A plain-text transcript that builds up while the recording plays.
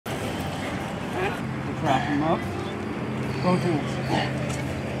We'll trap him up. Both tools.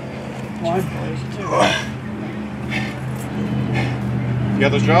 One, two. You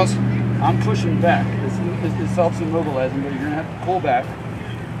got those jaws? I'm pushing back. This helps immobilize him, but you're going to have to pull back.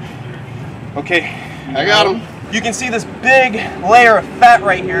 Okay, I got him. You can see this big layer of fat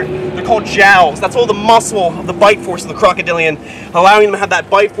right here. They're called jowls. That's all the muscle of the bite force of the crocodilian, allowing them to have that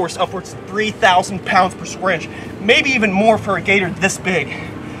bite force upwards of 3,000 pounds per square inch, maybe even more for a gator this big.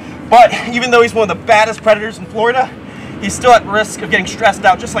 But even though he's one of the baddest predators in Florida, he's still at risk of getting stressed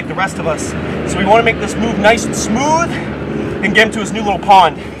out just like the rest of us. So we want to make this move nice and smooth and get him to his new little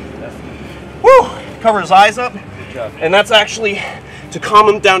pond. Woo! Cover his eyes up. Good job. And that's actually to calm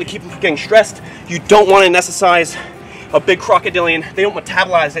him down, to keep him from getting stressed. You don't want to anesthetize a big crocodilian. They don't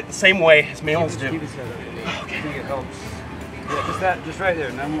metabolize it the same way as males do. Keep his head up. Okay. I think it helps. Yeah, just right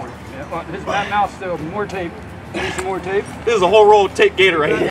there, no more. Yeah, his mouth still, more tape. Need some more tape? This is a whole roll of tape gator right here.